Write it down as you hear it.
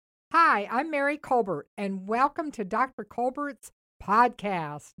Hi, I'm Mary Colbert, and welcome to Dr. Colbert's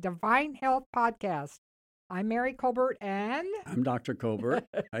podcast, Divine Health Podcast. I'm Mary Colbert, and I'm Dr. Colbert.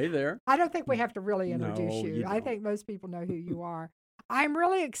 Hey there. I don't think we have to really introduce No, you. you I don't. think most people know who you are. I'm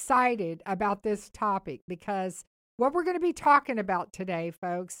really excited about this topic because what we're going to be talking about today,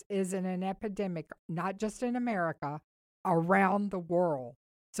 folks, is an epidemic, not just in America, around the world.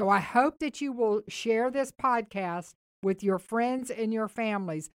 So I hope that you will share this podcast with your friends and your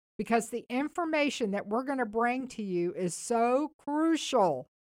families because the information that we're going to bring to you is so crucial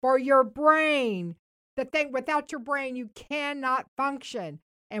for your brain. The thing, without your brain, you cannot function.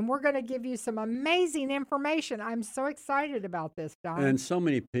 And we're going to give you some amazing information. I'm so excited about this, Don. And so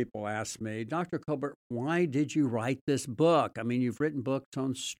many people ask me, Dr. Colbert, why did you write this book? I mean, you've written books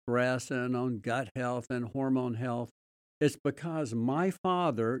on stress and on gut health and hormone health. It's because my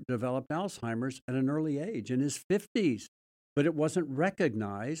father developed Alzheimer's at an early age in his 50s, but it wasn't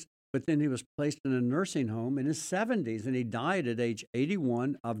recognized. But then he was placed in a nursing home in his 70s, and he died at age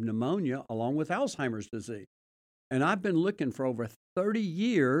 81 of pneumonia along with Alzheimer's disease. And I've been looking for over 30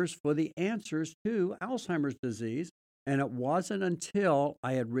 years for the answers to Alzheimer's disease. And it wasn't until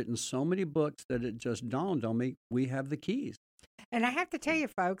I had written so many books that it just dawned on me, we have the keys. And I have to tell you,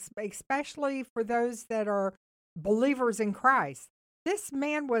 folks, especially for those that are believers in Christ, this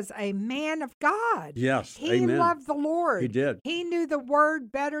man was a man of God. Yes, he amen. loved the Lord. He did. He knew the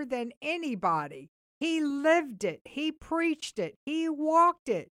word better than anybody. He lived it. He preached it. He walked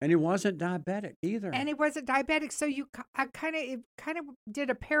it. And he wasn't diabetic either. And he wasn't diabetic. So I kind of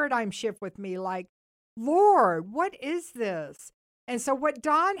did a paradigm shift with me, like, Lord, what is this? And so what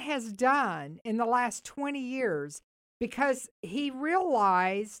Don has done in the last 20 years, because he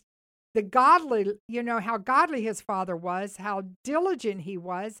realized the godly, how godly his father was, how diligent he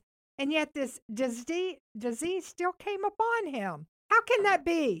was, and yet this disease still came upon him. How can that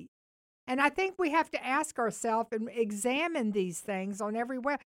be? And I think we have to ask ourselves and examine these things on every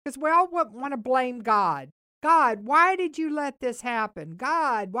way, because we all want to blame God. God, why did you let this happen?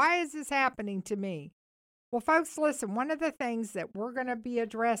 God, why is this happening to me? Well, folks, listen, one of the things that we're going to be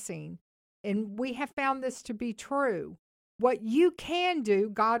addressing, and we have found this to be true, what you can do,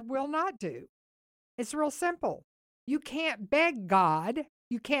 God will not do. It's real simple. You can't beg God.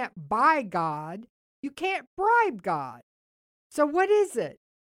 You can't buy God. You can't bribe God. So what is it?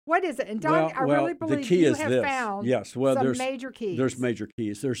 What is it? And Don, I really believe the key you is have this. found yes, well, some major keys. There's major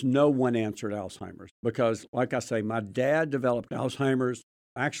keys. There's no one answer to Alzheimer's because, like I say, my dad developed Alzheimer's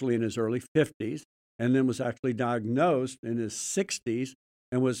actually in his early 50s and then was actually diagnosed in his 60s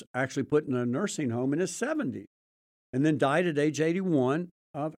and was actually put in a nursing home in his 70s and then died at age 81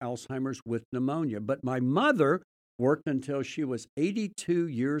 of Alzheimer's with pneumonia. But my mother worked until she was 82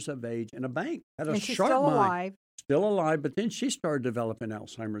 years of age in a bank. Had a and she's sharp still mind. alive. Still alive, but then she started developing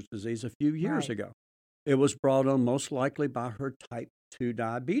Alzheimer's disease a few years Right. ago. It was brought on most likely by her type 2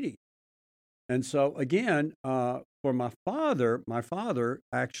 diabetes. And so again, for my father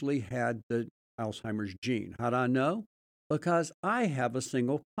actually had the Alzheimer's gene. How do I know? Because I have a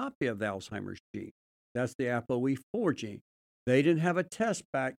single copy of the Alzheimer's gene. That's the ApoE4 gene. They didn't have a test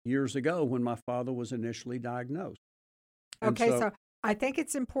back years ago when my father was initially diagnosed. And Okay, so I think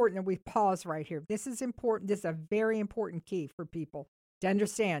it's important that we pause right here. This is important. This is a very important key for people to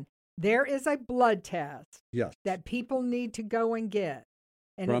understand. There is a blood test yes, that people need to go and get.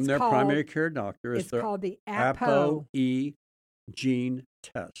 And from it's their called, primary care doctor. It's their called the APO. ApoE gene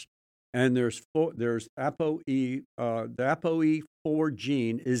test. And there's ApoE, the ApoE4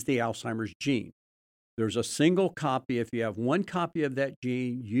 gene is the Alzheimer's gene. There's a single copy. If you have one copy of that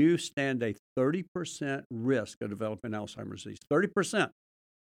gene, you stand a 30% risk of developing Alzheimer's disease. 30%.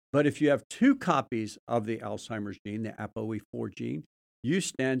 But if you have two copies of the Alzheimer's gene, the ApoE4 gene, you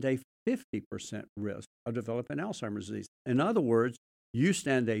stand a 50% risk of developing Alzheimer's disease. In other words, you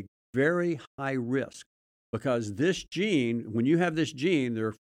stand a very high risk because this gene, when you have this gene,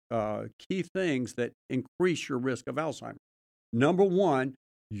 there are key things that increase your risk of Alzheimer's. Number one,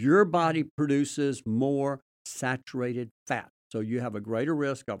 your body produces more saturated fat. So you have a greater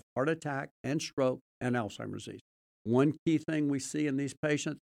risk of heart attack and stroke and Alzheimer's disease. One key thing we see in these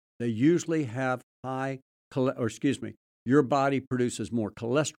patients, they usually have your body produces more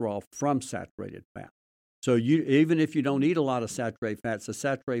cholesterol from saturated fat. So even if you don't eat a lot of saturated fats, the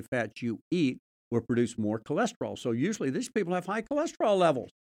saturated fats you eat will produce more cholesterol. So usually these people have high cholesterol levels.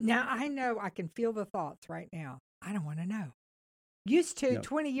 Now, I know I can feel the thoughts right now. I don't want to know. Used to,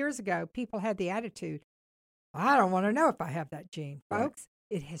 20 years ago, people had the attitude, I don't want to know if I have that gene. Right. Folks,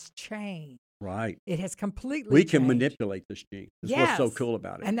 it has changed. Right. It has completely We can changed. manipulate this gene. That's what's so Yes. cool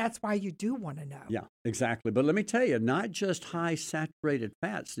about it. And that's why you do want to know. Yeah, exactly. But let me tell you, not just high saturated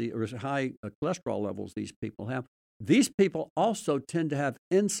fats or high cholesterol levels these people have. These people also tend to have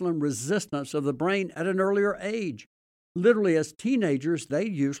insulin resistance of the brain at an earlier age. Literally, as teenagers, they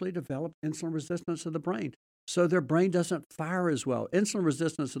usually develop insulin resistance of the brain. So their brain doesn't fire as well. Insulin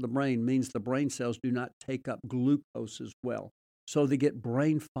resistance of the brain means the brain cells do not take up glucose as well. So they get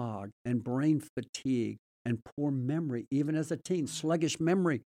brain fog and brain fatigue and poor memory, even as a teen, sluggish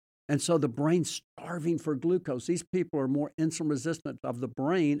memory. And so the brain's starving for glucose. These people are more insulin resistant of the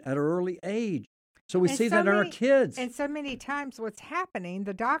brain at an early age. So we see that in our kids. And so many times what's happening,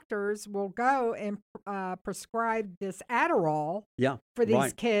 the doctors will go and prescribe this Adderall for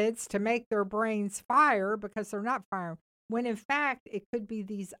these kids to make their brains fire because they're not firing, when in fact it could be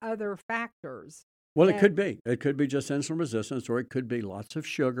these other factors. Well, it could be. It could be just insulin resistance, or it could be lots of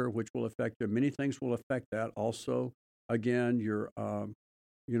sugar, which will affect it. Many things will affect that. Also, again, your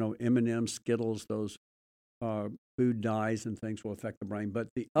M&M's, Skittles, those food dyes and things will affect the brain. But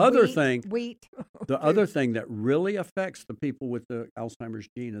the other wheat. The other thing that really affects the people with the Alzheimer's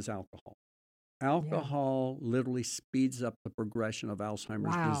gene is alcohol. Alcohol literally speeds up the progression of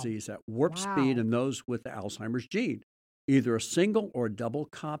Alzheimer's disease at warp speed in those with the Alzheimer's gene. Either a single or double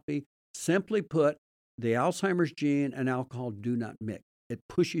copy. Simply put, the Alzheimer's gene and alcohol do not mix. It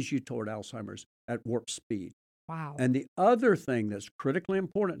pushes you toward Alzheimer's at warp speed. Wow. And the other thing that's critically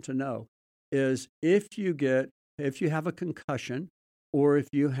important to know is if you have a concussion or if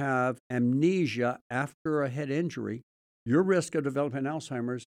you have amnesia after a head injury, your risk of developing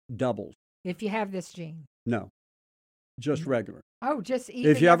Alzheimer's doubles. If you have this gene? No, just regular. Oh, just even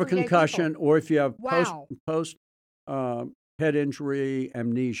if you have a concussion or if you have post head injury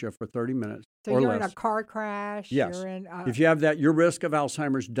amnesia for 30 minutes so or you're less. In a car crash. Yes. You're in, if you have that, your risk of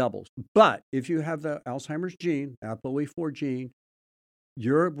Alzheimer's doubles. But if you have the Alzheimer's gene, ApoE4 gene,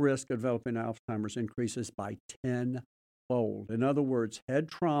 your risk of developing Alzheimer's increases by 10-fold. In other words, head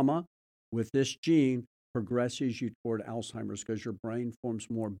trauma with this gene progresses you toward Alzheimer's because your brain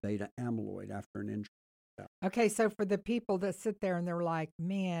forms more beta amyloid after an injury. Okay, so for the people that sit there and they're like,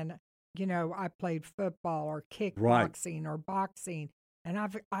 man, I played football or kickboxing or boxing, and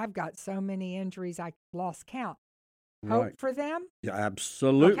I've got so many injuries I lost count. Hope for them? Yeah,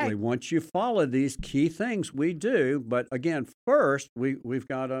 absolutely. Okay. Once you follow these key things, we do. But again, first, we've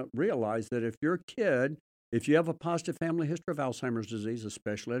got to realize that if you're a kid, if you have a positive family history of Alzheimer's disease,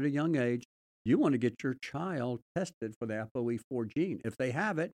 especially at a young age, you want to get your child tested for the ApoE4 gene. If they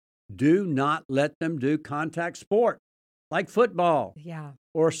have it, do not let them do contact sport like football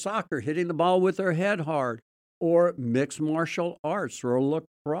or soccer, hitting the ball with their head hard, or mixed martial arts or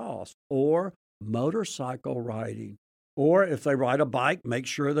lacrosse or motorcycle riding. Or if they ride a bike, make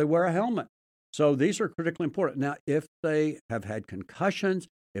sure they wear a helmet. So these are critically important. Now, if they have had concussions,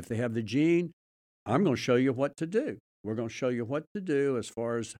 if they have the gene, I'm going to show you what to do. We're going to show you what to do as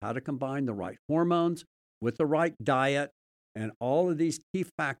far as how to combine the right hormones with the right diet and all of these key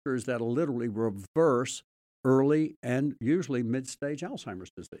factors that will literally reverse early and usually mid-stage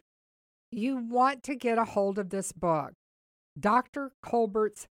Alzheimer's disease. You want to get a hold of this book, Dr.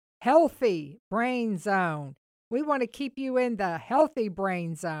 Colbert's Healthy Brain Zone. We want to keep you in the healthy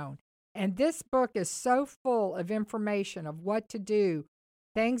brain zone. And this book is so full of information of what to do,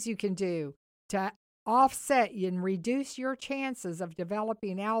 things you can do to offset and reduce your chances of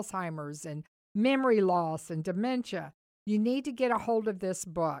developing Alzheimer's and memory loss and dementia. You need to get a hold of this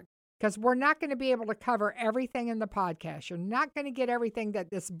book because we're not going to be able to cover everything in the podcast. You're not going to get everything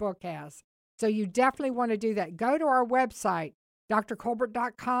that this book has. So you definitely want to do that. Go to our website,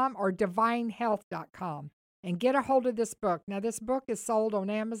 drcolbert.com or divinehealth.com. and get a hold of this book. Now, this book is sold on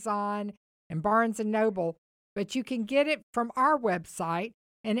Amazon and Barnes & Noble, but you can get it from our website,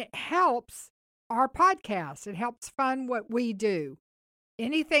 and it helps our podcast. It helps fund what we do.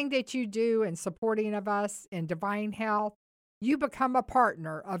 Anything that you do in supporting of us in Divine Health, you become a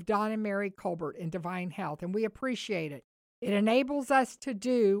partner of Don and Mary Colbert in Divine Health, and we appreciate it. It enables us to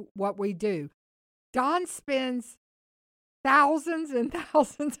do what we do. Don spends thousands and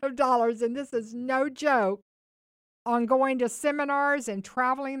thousands of dollars, and this is no joke, on going to seminars and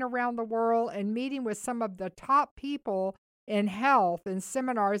traveling around the world and meeting with some of the top people in health and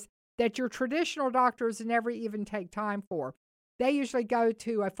seminars that your traditional doctors never even take time for. They usually go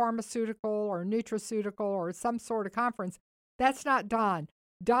to a pharmaceutical or nutraceutical or some sort of conference. That's not Don.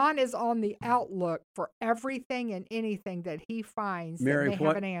 Don is on the outlook for everything and anything that he finds Mary, that may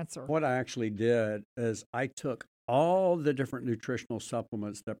have an answer. What I actually did is I took all the different nutritional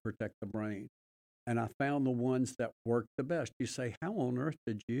supplements that protect the brain, and I found the ones that work the best. You say, how on earth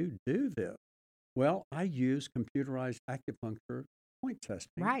did you do this? Well, I use computerized acupuncture point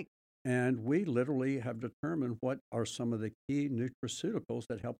testing. Right. And we literally have determined what are some of the key nutraceuticals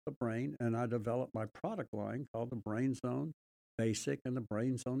that help the brain. And I developed my product line called the Brain Zone Basic and the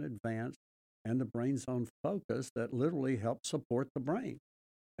Brain Zone Advanced and the Brain Zone Focus that literally help support the brain.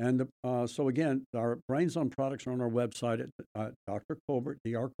 And so again, our Brain Zone products are on our website at Dr. Colbert,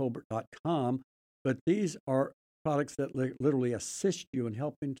 drcolbert.com. But these are products that literally assist you in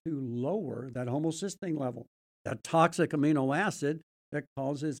helping to lower that homocysteine level, that toxic amino acid that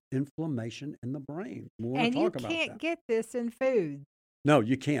causes inflammation in the brain. We want And to you talk about can't that. get this in food. No,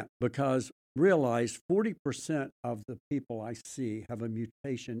 you can't, because realize 40% of the people I see have a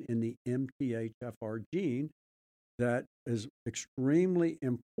mutation in the MTHFR gene that is extremely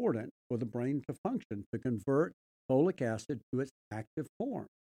important for the brain to function, to convert folic acid to its active form,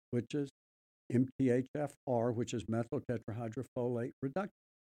 which is MTHFR, which is methyl tetrahydrofolate reductase.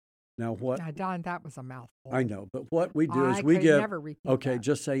 Now, Now, Don, that was a mouthful. I know, but what we do is I we could give, never repeat okay, that.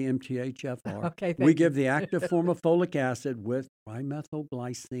 just say MTHFR. Okay, We thank give you. the active form of folic acid with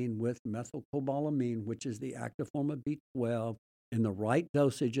trimethylglycine with methylcobalamin, which is the active form of B12, in the right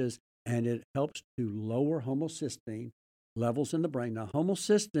dosages, and it helps to lower homocysteine levels in the brain. Now,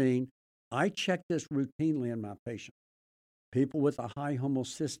 homocysteine, I check this routinely in my patients. People with a high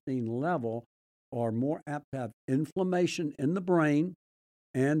homocysteine level are more apt to have inflammation in the brain,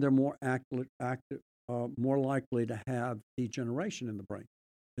 and they're more more likely to have degeneration in the brain.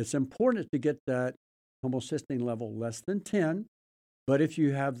 It's important to get that homocysteine level less than 10, but if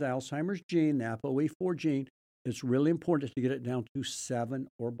you have the Alzheimer's gene, the ApoE4 gene, it's really important to get it down to 7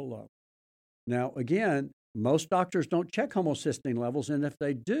 or below. Now, again, most doctors don't check homocysteine levels, and if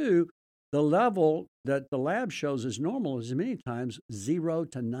they do, the level that the lab shows is normal is many times 0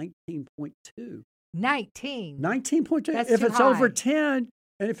 to 19.2. 19. 19.2. That's If too it's over high. 10,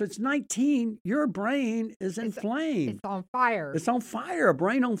 and if it's 19, your brain is inflamed. It's on fire. It's on fire, a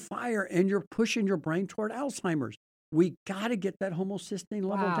brain on fire, and you're pushing your brain toward Alzheimer's. We got to get that homocysteine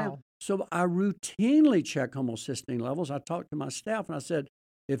level down. Wow. So I routinely check homocysteine levels. I talked to my staff and I said,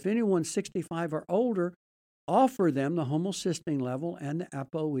 if anyone's 65 or older, offer them the homocysteine level and the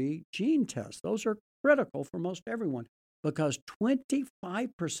ApoE gene test. Those are critical for most everyone because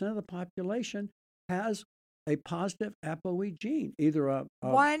 25% of the population has a positive ApoE gene, either a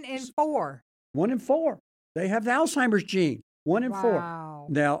 1 in 4. 1 in 4. They have the Alzheimer's gene, 1 in 4. Wow.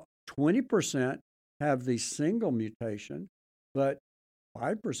 Now, 20% have the single mutation, but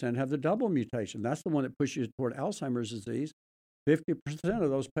 5% have the double mutation. That's the one that pushes you toward Alzheimer's disease. 50% of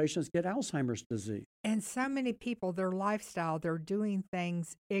those patients get Alzheimer's disease. And so many people, their lifestyle, they're doing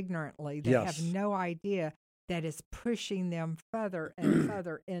things ignorantly. They Yes. have no idea that is pushing them further and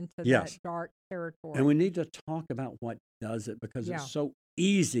further into Yes. that dark territory. And we need to talk about what does it because Yeah. it's so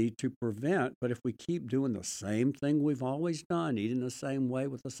easy to prevent. But if we keep doing the same thing we've always done, eating the same way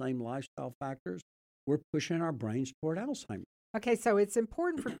with the same lifestyle factors, we're pushing our brains toward Alzheimer's. Okay, so it's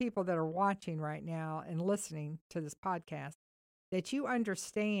important for people that are watching right now and listening to this podcast that you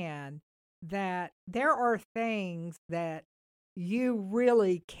understand that there are things that you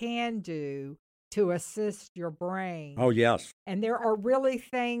really can do to assist your brain. Oh, yes. And there are really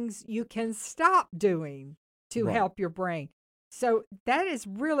things you can stop doing to Right. help your brain. So that is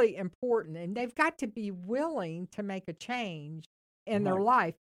really important. And they've got to be willing to make a change in their Right.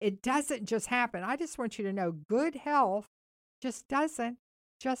 life. It doesn't just happen. I just want you to know good health just doesn't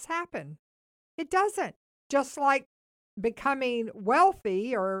just happen. It doesn't. Just like becoming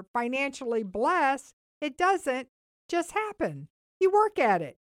wealthy or financially blessed, it doesn't just happen. You work at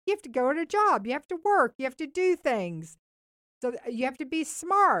it. You have to go to a job. You have to work. You have to do things. So you have to be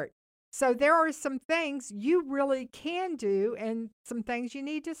smart. So there are some things you really can do and some things you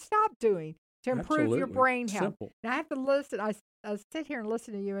need to stop doing to improve your Absolutely. brain health. Simple. Now I have to listen. I sit here and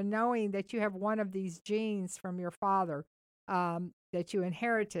listen to you and knowing that you have one of these genes from your father that you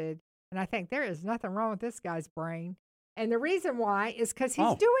inherited. And I think there is nothing wrong with this guy's brain. And the reason why is because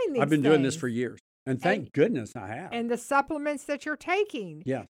he's doing these I've been doing this things. for years. And thank goodness I have. And the supplements that you're taking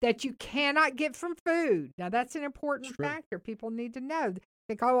Yeah. that you cannot get from food. Now, that's an important It's true. factor. People need to know.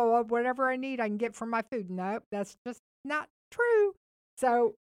 Think, oh, well, whatever I need, I can get from my food. Nope, that's just not true.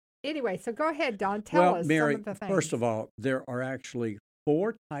 So, anyway, so go ahead, Don. Tell us Mary, some of the things. first of all, there are actually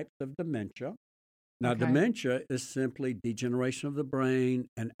 4 types of dementia. Now, Okay. dementia is simply degeneration of the brain,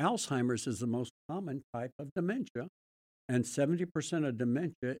 and Alzheimer's is the most common type of dementia. And 70% of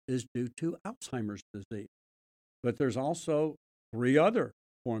dementia is due to Alzheimer's disease. But there's also 3 other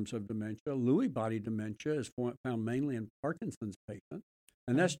forms of dementia. Lewy body dementia is found mainly in Parkinson's patients,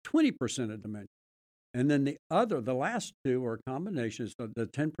 and that's 20% of dementia. And then the last two are combinations. So the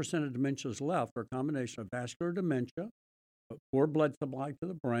 10% of dementias left are a combination of vascular dementia, poor blood supply to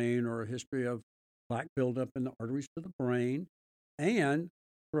the brain, or a history of plaque buildup in the arteries to the brain. And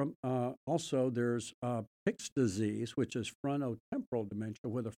from also there's Pick's disease, which is frontotemporal dementia,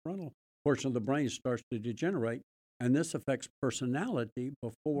 where the frontal portion of the brain starts to degenerate. And this affects personality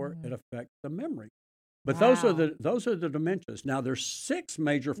before it affects the memory. But those are the dementias. Now there's 6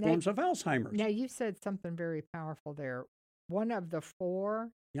 major forms of Alzheimer's. Now you said something very powerful there. One of the 4,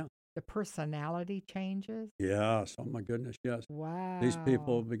 the personality changes. Yes. Oh my goodness. Yes. Wow. These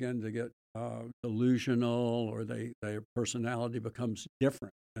people begin to get delusional, or their personality becomes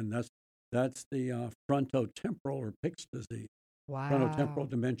different, and that's the frontotemporal or Pick's disease. Wow. Frontotemporal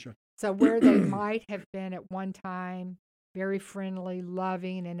dementia. So where they might have been at one time very friendly,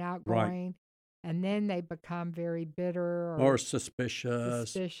 loving, and outgoing, and then they become very bitter or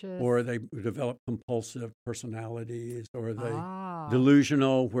suspicious, or they develop compulsive personalities, or they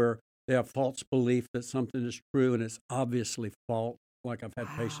delusional, where they have false belief that something is true and it's obviously false. Like I've had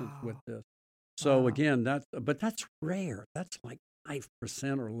patients with this. So again, that's rare. That's like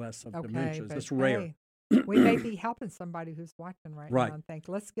 5% or less of dementias. That's rare. We may be helping somebody who's watching right now and think,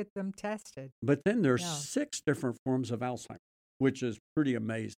 let's get them tested. But then there's 6 different forms of Alzheimer's, which is pretty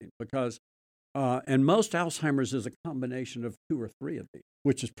amazing because, and most Alzheimer's is a combination of 2 or 3 of these,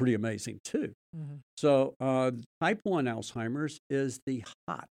 which is pretty amazing too. Mm-hmm. So type 1 Alzheimer's is the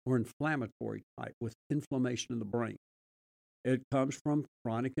hot or inflammatory type with inflammation in the brain. It comes from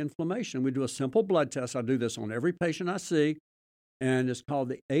chronic inflammation. We do a simple blood test. I do this on every patient I see, and it's called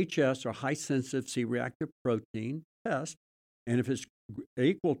the HS, or high-sensitive C-reactive protein test. And if it's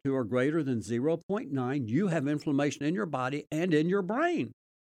equal to or greater than 0.9, you have inflammation in your body and in your brain.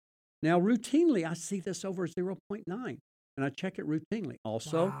 Now, routinely, I see this over 0.9, and I check it routinely.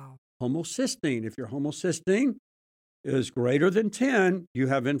 Also, homocysteine. If your homocysteine is greater than 10, you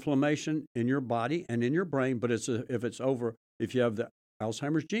have inflammation in your body and in your brain. But if you have the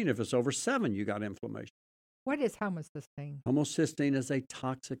Alzheimer's gene, if it's over 7, you got inflammation. What is homocysteine? Homocysteine is a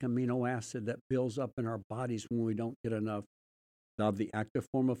toxic amino acid that builds up in our bodies when we don't get enough of the active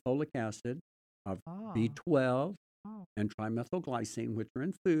form of folic acid, of B12, and trimethylglycine, which are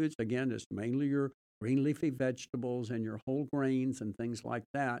in foods. Again, it's mainly your green leafy vegetables and your whole grains and things like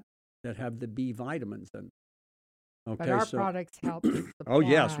that have the B vitamins in them. Okay, but our products help supply. Oh,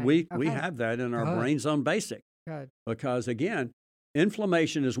 yes, we have that in our Brain Zone Basic. Good. Because, again,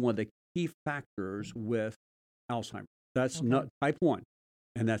 inflammation is one of the key factors with Alzheimer's. That's not type 1,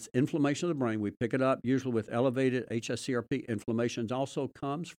 and that's inflammation of the brain. We pick it up usually with elevated hsCRP. Inflammation also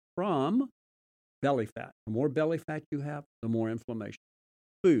comes from belly fat. The more belly fat you have, the more inflammation.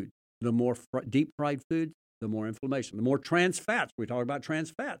 Food, the more deep-fried food, the more inflammation. The more trans fats. We talk about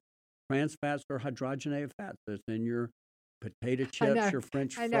trans fats. Trans fats are hydrogenated fats. That's in your potato chips, your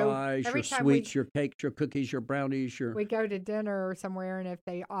French fries, your sweets, your cakes, your cookies, your brownies. We go to dinner or somewhere, and if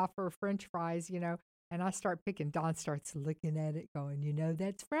they offer French fries, and I start picking, Dawn starts looking at it going,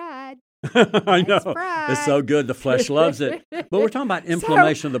 that's fried. I know. Fried. It's so good. The flesh loves it. But we're talking about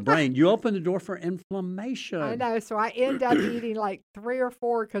inflammation of the brain. You open the door for inflammation. I know. So I end up eating like 3 or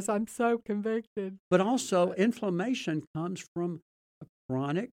 4 because I'm so convicted. But also, inflammation comes from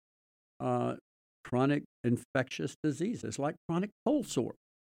chronic infectious diseases like chronic cold sore.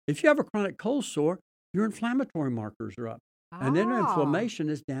 If you have a chronic cold sore, your inflammatory markers are up. And then inflammation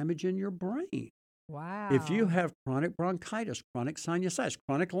is damaging your brain. Wow. If you have chronic bronchitis, chronic sinusitis,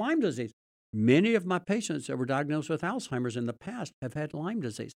 chronic Lyme disease, many of my patients that were diagnosed with Alzheimer's in the past have had Lyme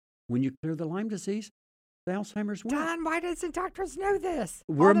disease. When you clear the Lyme disease, the Alzheimer's went. Don, why doesn't doctors know this?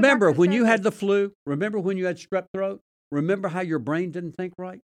 Remember when you had the flu? Remember when you had strep throat? Remember how your brain didn't think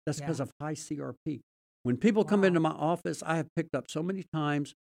right? That's because of high CRP. When people come into my office, I have picked up so many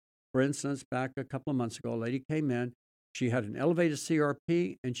times. For instance, back a couple of months ago, a lady came in. She had an elevated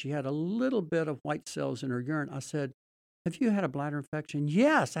CRP, and she had a little bit of white cells in her urine. I said, have you had a bladder infection?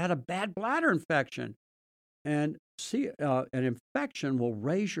 Yes, I had a bad bladder infection. And an infection will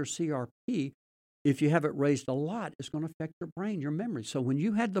raise your CRP. If you have it raised a lot, it's going to affect your brain, your memory. So when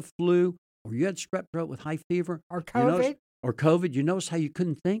you had the flu, or you had strep throat with high fever, or COVID, you notice how you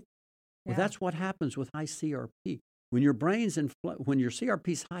couldn't think? Well, that's what happens with high CRP. When your when your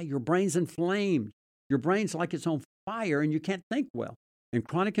CRP's high, your brain's inflamed. Your brain's like it's on fire, and you can't think well. And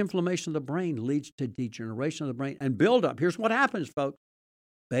chronic inflammation of the brain leads to degeneration of the brain and buildup. Here's what happens, folks.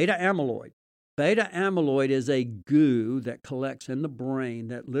 Beta amyloid. Beta amyloid is a goo that collects in the brain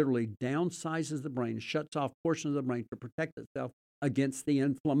that literally downsizes the brain, shuts off portions of the brain to protect itself against the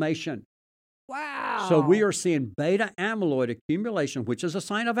inflammation. Wow. So we are seeing beta amyloid accumulation, which is a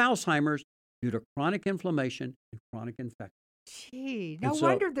sign of Alzheimer's, due to chronic inflammation and chronic infection. Gee, And no so,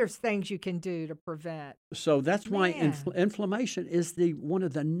 wonder there's things you can do to prevent. so that's why Man. inflammation is the one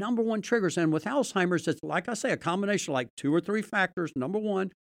of the number one triggers. And with Alzheimer's, it's like I say, a combination of like 2 or 3 factors. Number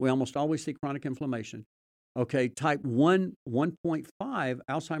one, we almost always see chronic inflammation. Okay, type 1, 1.5,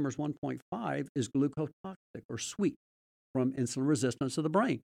 Alzheimer's 1.5 is glucotoxic or sweet from insulin resistance of the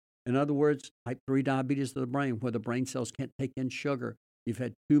brain. In other words, type 3 diabetes of the brain, where the brain cells can't take in sugar. You've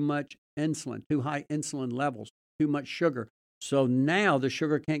had too much insulin, too high insulin levels, too much sugar. So now the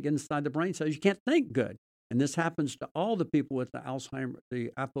sugar can't get inside the brain cells. You can't think good. And this happens to all the people with the Alzheimer, the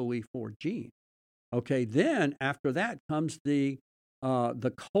ApoE4 gene. Okay, then after that comes the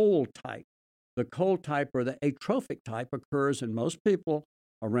cold type. The cold type or the atrophic type occurs in most people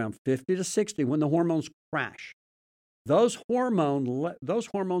around 50 to 60 when the hormones crash. Those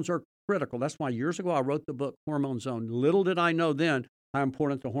hormones are critical. That's why years ago I wrote the book Hormone Zone. Little did I know then how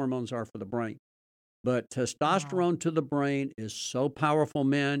important the hormones are for the brain. But Wow. testosterone to the brain is so powerful,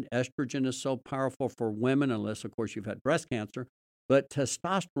 men. Estrogen is so powerful for women, unless, of course, you've had breast cancer. But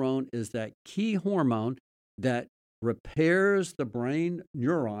testosterone is that key hormone that repairs the brain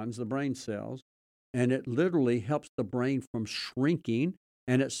neurons, the brain cells, and it literally helps the brain from shrinking,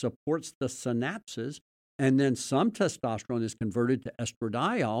 and it supports the synapses. And then some testosterone is converted to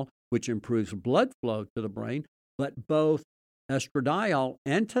estradiol, which improves blood flow to the brain. But both estradiol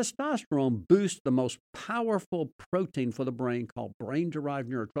and testosterone boost the most powerful protein for the brain called brain-derived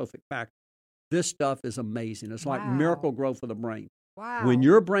neurotrophic factor. This stuff is amazing. It's like miracle Wow. growth for the brain. Wow. When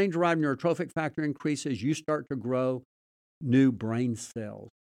your brain-derived neurotrophic factor increases, you start to grow new brain cells.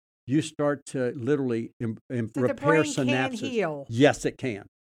 You start to literally So the repair brain can synapses. heal. Yes, it can,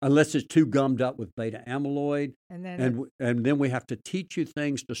 unless it's too gummed up with beta amyloid. And then And then we have to teach you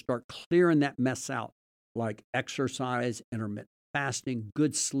things to start clearing that mess out, like exercise, intermittent fasting,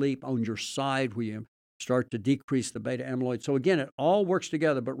 good sleep on your side where you start to decrease the beta amyloid. So again, it all works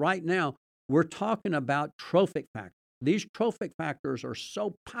together. But right now, we're talking about trophic factors. These trophic factors are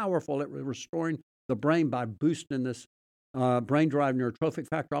so powerful at restoring the brain by boosting this brain-derived neurotrophic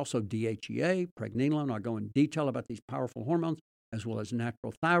factor, also DHEA, pregnenolone. I'll go in detail about these powerful hormones, as well as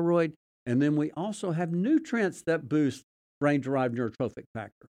natural thyroid. And then we also have nutrients that boost brain-derived neurotrophic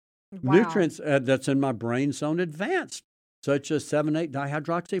factor. wow. Nutrients that's in my Brain Zone Advanced, such as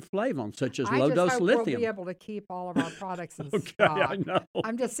 7,8-dihydroxyflavone, such as I just low-dose hope we'll lithium. be able to keep all of our products in Okay, stock. I know.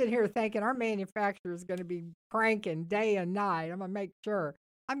 I'm just sitting here thinking our manufacturer is going to be cranking day and night. I'm going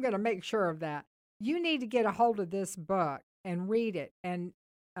to make sure of that. You need to get a hold of this book and read it and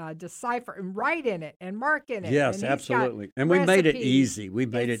decipher and write in it and mark in it. Yes, and he's got absolutely. And we made it recipes. easy. We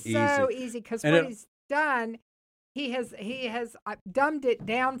made It's it so easy. easy because And what it- he's done, he has dumbed it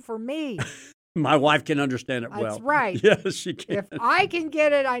down for me. My wife can understand it well. That's right. Yes, she can. If I can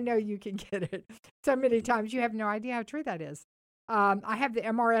get it, I know you can get it. So many times you have no idea how true that is. I have the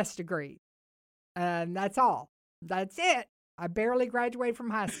MRS degree, and that's all. That's it. I barely graduated from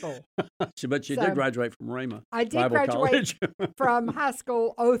high school. But she So, did graduate from Rhema I did Bible graduate College. from high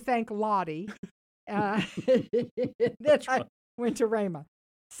school. Oh, thank Lottie. Then I went to Rhema.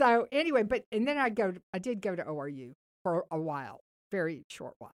 So anyway, and then I did go to ORU for a while, very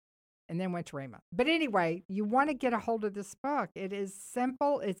short while, and then went to Rhema. But anyway, you want to get a hold of this book. It is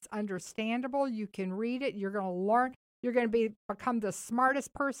simple. It's understandable. You can read it. You're going to learn. You're going to become the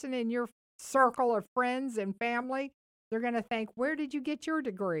smartest person in your circle of friends and family. They're going to think, where did you get your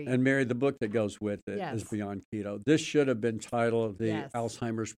degree? And Mary, the book that goes with it is Yes. Beyond Keto. This should have been titled the Yes.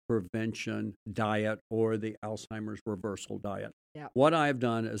 Alzheimer's Prevention Diet or the Alzheimer's Reversal Diet. Yep. What I have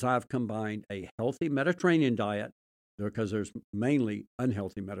done is I've combined a healthy Mediterranean diet, because there's mainly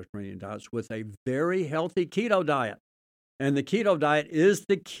unhealthy Mediterranean diets, with a very healthy keto diet. And the keto diet is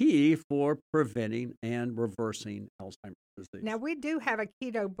the key for preventing and reversing Alzheimer's disease. Now, we do have a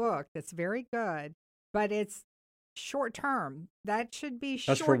keto book that's very good, but it's short term. That should be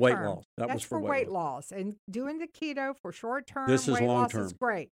short That's term. for weight loss. That's was for weight loss. And doing the keto for short term This is weight long loss is term.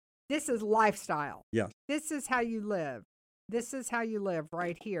 great. This is lifestyle. Yes. This is how you live. This is how you live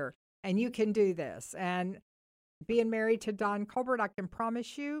right here. And you can do this. And being married to Don Colbert, I can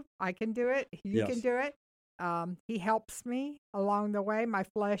promise you I can do it. You can Yes. do it. He helps me along the way. My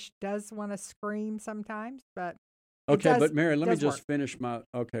flesh does want to scream sometimes, but Okay, does- but Mary, let me does just work. finish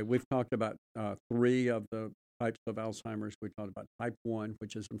okay, we've talked about 3 of the types of Alzheimer's. We talked about type 1,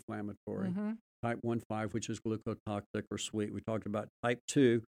 which is inflammatory, Mhm. type 1.5, which is glucotoxic or sweet. We talked about type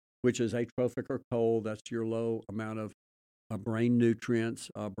 2, which is atrophic or cold. That's your low amount of brain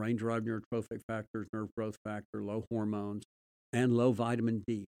nutrients, brain-derived neurotrophic factors, nerve growth factor, low hormones, and low vitamin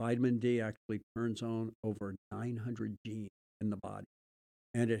D. Vitamin D actually turns on over 900 genes in the body.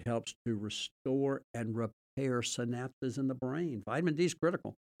 and it helps to restore and repair synapses in the brain. Vitamin D is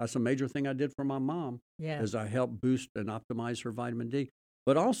critical. That's a major thing I did for my mom. Yes. Is I helped boost and optimize her vitamin D.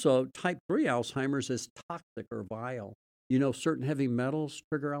 But also, type 3 Alzheimer's is toxic or vile. You know, certain heavy metals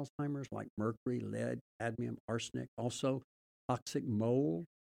trigger Alzheimer's, like mercury, lead, cadmium, arsenic. Also, toxic mold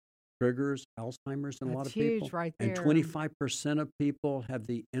triggers Alzheimer's in a lot of people. Huge right And there. 25% of people have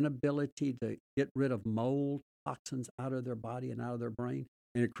the inability to get rid of mold toxins out of their body and out of their brain.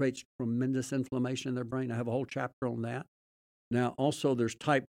 And it creates tremendous inflammation in their brain. I have a whole chapter on that. Now, also, there's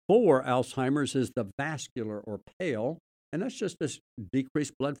type 4 Alzheimer's is the vascular or pale. And that's just this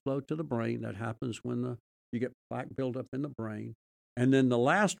decreased blood flow to the brain that happens when you get plaque buildup in the brain. And then the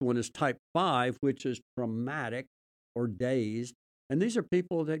last one is type 5, which is traumatic or dazed. And these are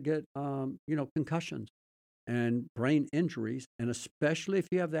people that get, concussions and brain injuries. And especially if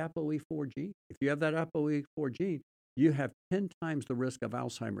you have the ApoE4 gene. If you have that ApoE4 gene, you have 10 times the risk of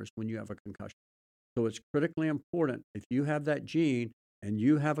Alzheimer's when you have a concussion. So it's critically important. If you have that gene and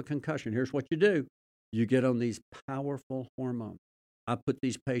you have a concussion, here's what you do. You get on these powerful hormones. I put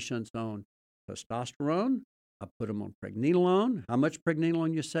these patients on testosterone. I put them on pregnenolone. How much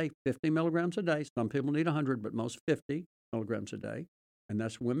pregnenolone you say? 50 milligrams a day. Some people need 100, but most 50 milligrams a day. And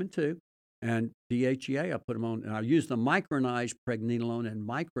that's women too. And DHEA, I put them on, and I use the micronized pregnenolone and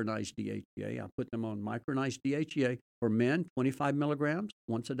micronized DHEA. I put them on micronized DHEA for men, 25 milligrams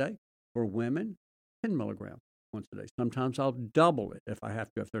once a day. For women, 10 milligrams once a day. Sometimes I'll double it if I have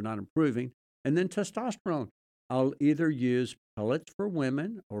to, if they're not improving. And then testosterone. I'll either use pellets for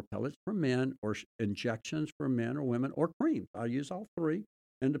women or pellets for men or injections for men or women or creams. I'll use all three.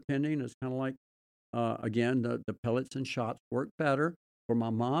 And depending, it's kind of like, again, the pellets and shots work better. For my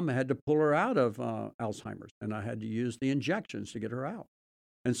mom, I had to pull her out of Alzheimer's, and I had to use the injections to get her out.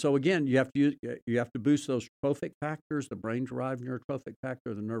 And so, again, you have to boost those trophic factors, the brain-derived neurotrophic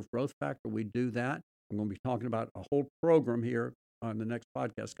factor, the nerve growth factor. We do that. I'm going to be talking about a whole program here on the next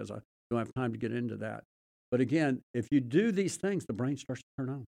podcast because I don't have time to get into that. But again, if you do these things, the brain starts to turn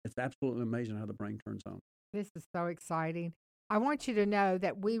on. It's absolutely amazing how the brain turns on. This is so exciting. I want you to know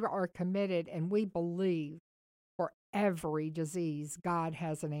that we are committed and we believe for every disease, God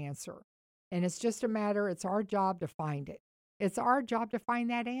has an answer. And it's just a matter, it's our job to find it. It's our job to find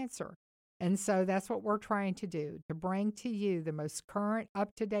that answer. And so that's what we're trying to do, to bring to you the most current,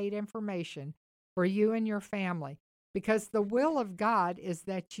 up-to-date information for you and your family. Because the will of God is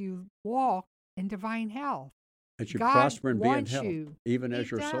that you walk in divine health. That you God prosper and be in wants health, you. even He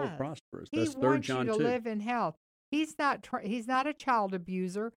as your soul does. prospers. He That's 3 wants John you to 2. live in health. He's not a child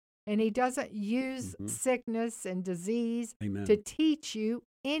abuser, and he doesn't use sickness and disease Amen. to teach you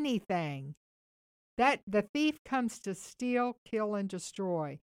anything. That the thief comes to steal, kill, and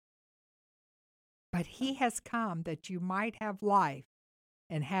destroy. But he has come that you might have life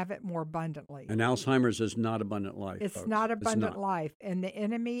and have it more abundantly. And Alzheimer's is not abundant life. It's folks. not abundant It's not. life. And the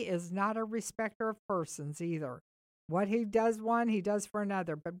enemy is not a respecter of persons either. What he does one, he does for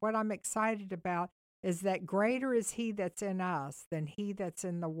another. But what I'm excited about is that greater is he that's in us than he that's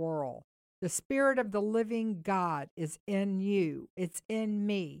in the world. The Spirit of the living God is in you. It's in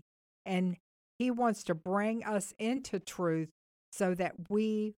me. And he wants to bring us into truth so that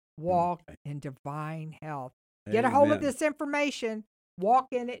we walk in divine health. Get a hold of Amen. this information. Walk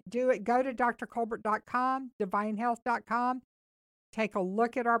in it, do it. Go to drcolbert.com, divinehealth.com. Take a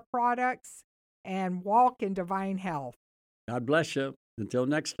look at our products and walk in divine health. God bless you. Until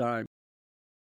next time.